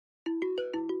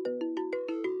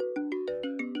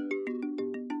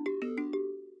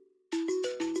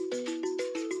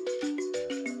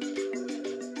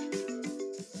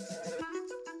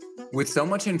With so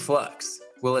much in flux,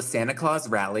 will a Santa Claus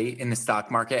rally in the stock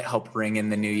market help ring in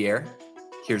the new year?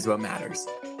 Here's what matters.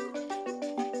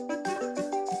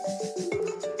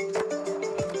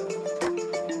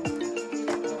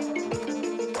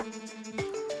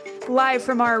 Live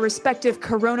from our respective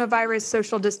coronavirus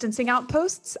social distancing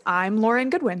outposts, I'm Lauren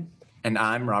Goodwin. And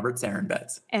I'm Robert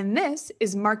Sarenbetz. And this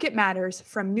is Market Matters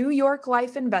from New York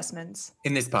Life Investments.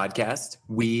 In this podcast,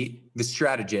 we, the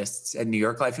strategists at New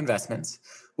York Life Investments,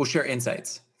 will share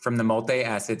insights from the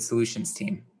multi-asset solutions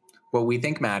team. What we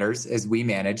think matters as we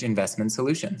manage investment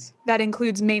solutions. That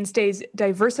includes Mainstay's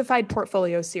diversified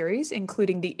portfolio series,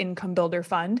 including the Income Builder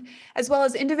Fund, as well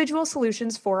as individual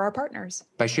solutions for our partners.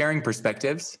 By sharing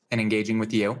perspectives and engaging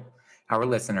with you, our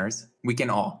listeners, we can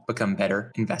all become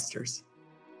better investors.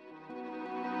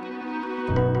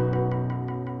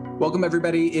 Welcome,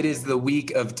 everybody. It is the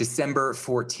week of December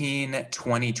 14,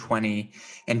 2020,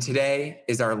 and today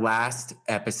is our last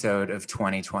episode of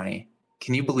 2020.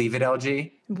 Can you believe it,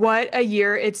 LG? What a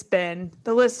year it's been.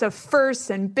 The list of firsts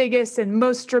and biggest and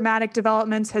most dramatic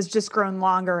developments has just grown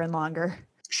longer and longer.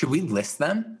 Should we list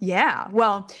them? Yeah.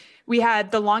 Well, we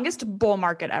had the longest bull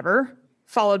market ever,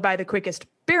 followed by the quickest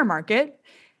bear market.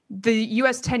 The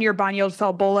U.S. 10-year bond yield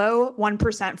fell below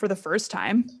 1% for the first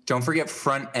time. Don't forget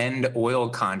front-end oil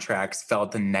contracts fell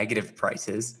to negative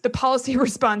prices. The policy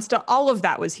response to all of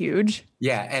that was huge.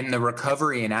 Yeah, and the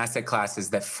recovery in asset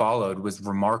classes that followed was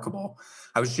remarkable.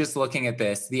 I was just looking at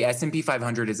this. The S&P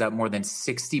 500 is up more than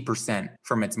 60%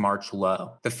 from its March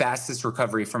low, the fastest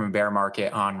recovery from a bear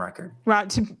market on record. Well,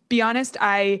 to be honest,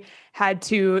 I had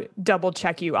to double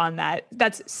check you on that.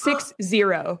 That's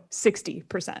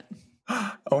 60%.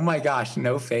 Oh my gosh,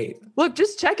 no faith. Look,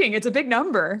 just checking. It's a big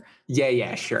number.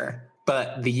 Yeah, sure.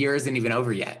 But the year isn't even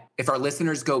over yet. If our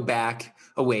listeners go back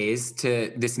a ways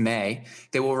to this May,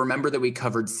 they will remember that we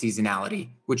covered seasonality,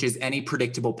 which is any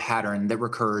predictable pattern that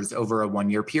recurs over a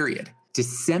one-year period.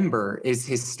 December is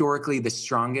historically the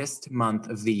strongest month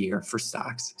of the year for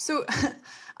stocks. So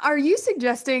are you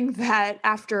suggesting that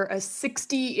after a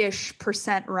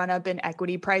 60-ish% run-up in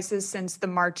equity prices since the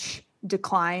March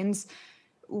declines,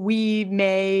 we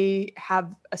may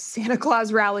have a Santa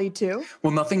Claus rally too?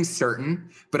 Well, nothing's certain,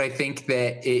 but I think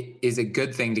that it is a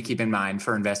good thing to keep in mind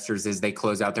for investors as they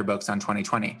close out their books on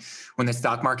 2020. When the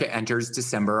stock market enters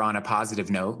December on a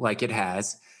positive note, like it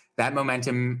has, that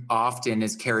momentum often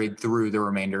is carried through the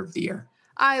remainder of the year.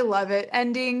 I love it.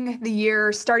 Ending the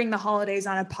year, starting the holidays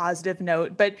on a positive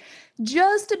note. But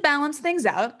just to balance things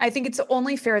out, I think it's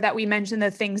only fair that we mention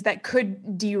the things that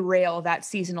could derail that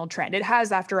seasonal trend. It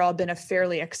has, after all, been a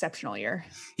fairly exceptional year.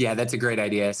 Yeah, that's a great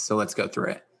idea. So let's go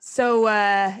through it. So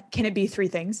can it be three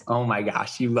things? Oh my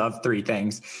gosh, you love three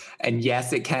things. And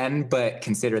yes, it can, but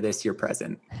consider this your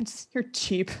present. You're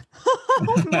cheap.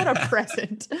 What a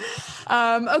present.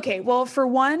 Okay, well, for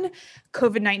one,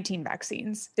 COVID-19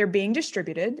 vaccines. They're being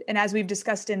distributed. And as we've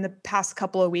discussed in the past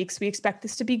couple of weeks, we expect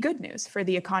this to be good news for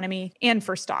the economy and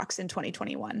for stocks in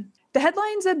 2021. The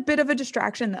headline's a bit of a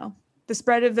distraction, though. The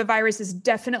spread of the virus is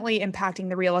definitely impacting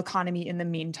the real economy in the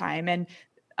meantime. And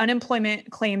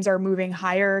unemployment claims are moving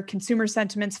higher, consumer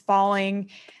sentiment's falling.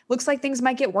 Looks like things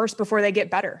might get worse before they get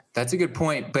better. That's a good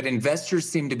point, but investors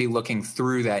seem to be looking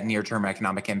through that near-term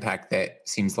economic impact that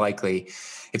seems likely.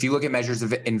 If you look at measures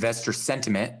of investor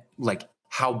sentiment, like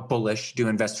how bullish do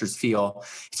investors feel,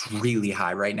 it's really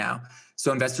high right now.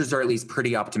 So investors are at least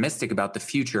pretty optimistic about the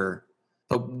future.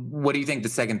 But what do you think the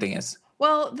second thing is?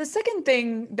 Well, the second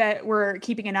thing that we're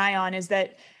keeping an eye on is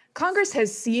that Congress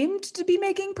has seemed to be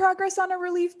making progress on a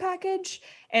relief package,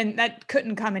 and that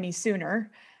couldn't come any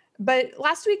sooner. But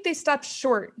last week, they stopped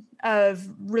short of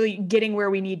really getting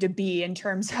where we need to be in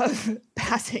terms of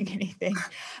passing anything.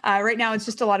 Right now, it's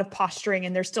just a lot of posturing,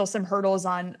 and there's still some hurdles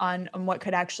on what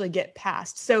could actually get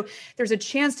passed. So there's a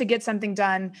chance to get something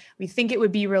done. We think it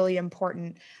would be really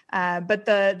important. But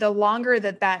the longer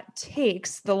that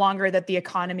takes, the longer that the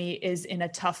economy is in a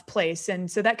tough place.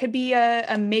 And so that could be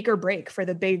a make or break for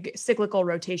the big cyclical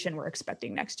rotation we're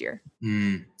expecting next year.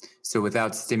 So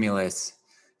without stimulus,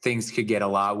 things could get a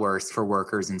lot worse for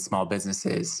workers and small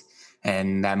businesses,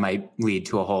 and that might lead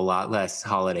to a whole lot less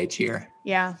holiday cheer.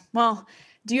 Yeah. Well,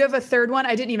 do you have a third one?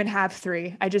 I didn't even have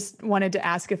three. I just wanted to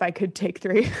ask if I could take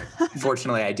three.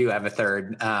 Fortunately, I do have a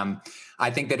third.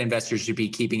 I think that investors should be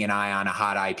keeping an eye on a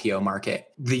hot IPO market.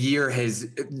 The year has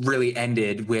really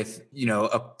ended with,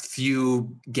 a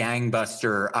few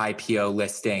gangbuster IPO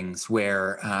listings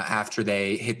where after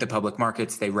they hit the public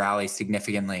markets, they rally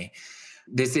significantly.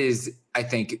 This is, I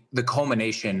think, the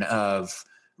culmination of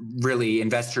really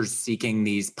investors seeking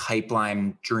these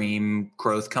pipeline dream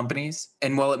growth companies.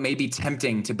 And while it may be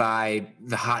tempting to buy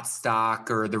the hot stock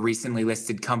or the recently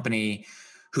listed company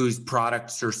whose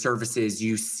products or services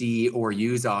you see or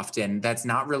use often, that's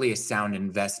not really a sound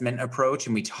investment approach.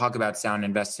 And we talk about sound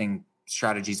investing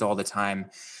strategies all the time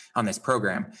on this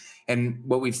program. And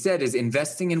what we've said is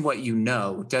investing in what you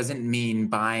know doesn't mean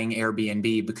buying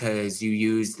Airbnb because you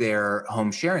use their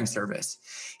home sharing service.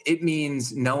 It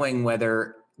means knowing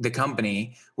whether the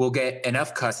company will get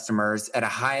enough customers at a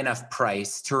high enough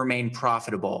price to remain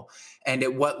profitable and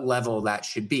at what level that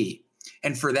should be.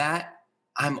 And for that,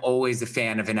 I'm always a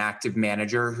fan of an active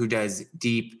manager who does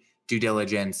deep due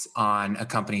diligence on a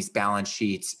company's balance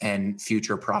sheets and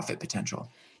future profit potential.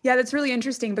 Yeah, that's really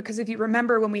interesting because if you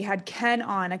remember when we had Ken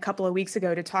on a couple of weeks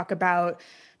ago to talk about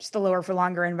just the lower for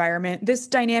longer environment, this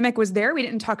dynamic was there. We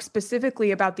didn't talk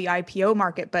specifically about the IPO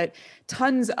market, but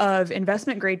tons of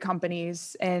investment grade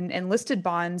companies and listed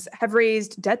bonds have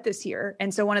raised debt this year.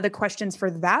 And so one of the questions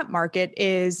for that market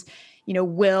is,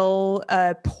 will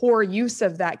a poor use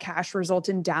of that cash result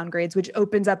in downgrades, which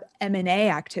opens up M&A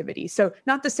activity? So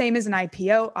not the same as an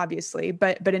IPO, obviously,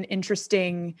 but an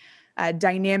interesting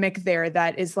dynamic there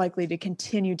that is likely to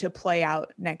continue to play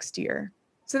out next year.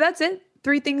 So that's it.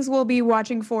 3 things we'll be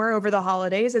watching for over the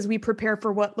holidays as we prepare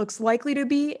for what looks likely to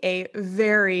be a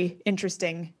very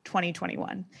interesting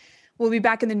 2021. We'll be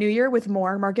back in the new year with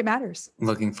more Market Matters.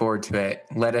 Looking forward to it.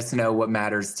 Let us know what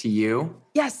matters to you.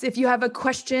 Yes, if you have a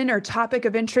question or topic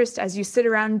of interest as you sit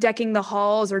around decking the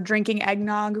halls or drinking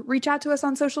eggnog, reach out to us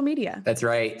on social media. That's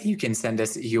right. You can send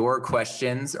us your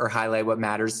questions or highlight what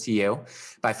matters to you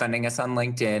by finding us on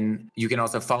LinkedIn. You can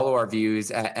also follow our views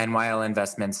at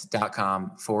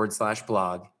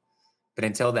nylinvestments.com/blog. But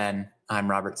until then,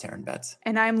 I'm Robert Sarenbetz.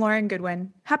 And I'm Lauren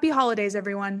Goodwin. Happy holidays,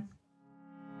 everyone.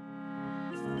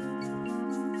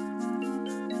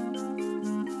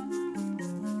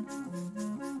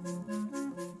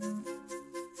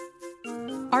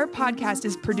 Our podcast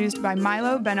is produced by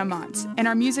Milo Benamont, and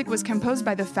our music was composed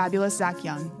by the fabulous Zach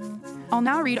Young. I'll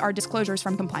now read our disclosures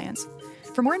from compliance.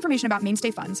 For more information about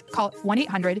Mainstay Funds, call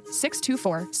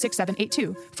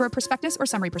 1-800-624-6782 for a prospectus or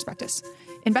summary prospectus.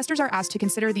 Investors are asked to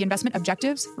consider the investment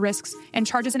objectives, risks, and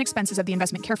charges and expenses of the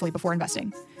investment carefully before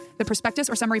investing. The prospectus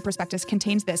or summary prospectus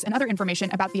contains this and other information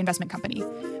about the investment company.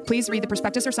 Please read the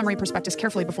prospectus or summary prospectus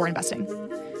carefully before investing.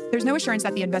 There's no assurance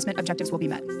that the investment objectives will be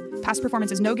met. Past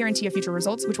performance is no guarantee of future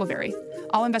results, which will vary.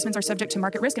 All investments are subject to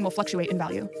market risk and will fluctuate in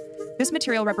value. This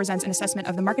material represents an assessment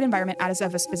of the market environment as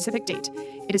of a specific date.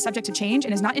 It is subject to change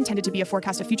and is not intended to be a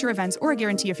forecast of future events or a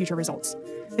guarantee of future results.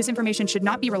 This information should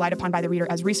not be relied upon by the reader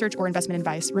as research or investment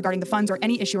advice regarding the funds or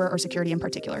any issuer or security in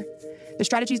particular. The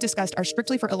strategies discussed are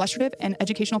strictly for illustrative and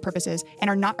educational purposes and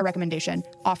are not a recommendation,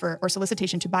 offer, or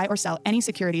solicitation to buy or sell any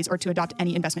securities or to adopt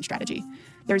any investment strategy.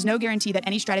 There is no guarantee that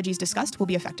any strategies discussed will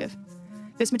be effective.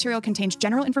 This material contains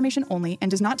general information only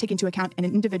and does not take into account an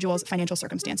individual's financial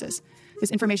circumstances. This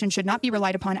information should not be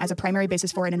relied upon as a primary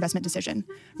basis for an investment decision.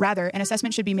 Rather, an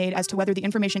assessment should be made as to whether the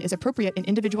information is appropriate in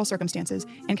individual circumstances,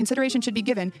 and consideration should be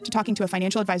given to talking to a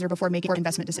financial advisor before making an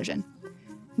investment decision.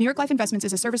 New York Life Investments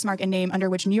is a service mark and name under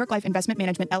which New York Life Investment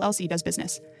Management, LLC does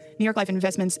business. New York Life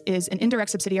Investments is an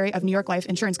indirect subsidiary of New York Life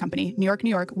Insurance Company, New York,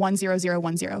 New York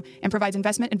 10010, and provides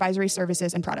investment advisory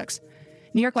services and products.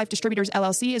 New York Life Distributors,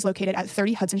 LLC is located at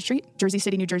 30 Hudson Street, Jersey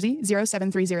City, New Jersey,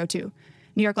 07302.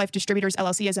 New York Life Distributors,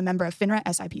 LLC is a member of FINRA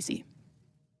SIPC.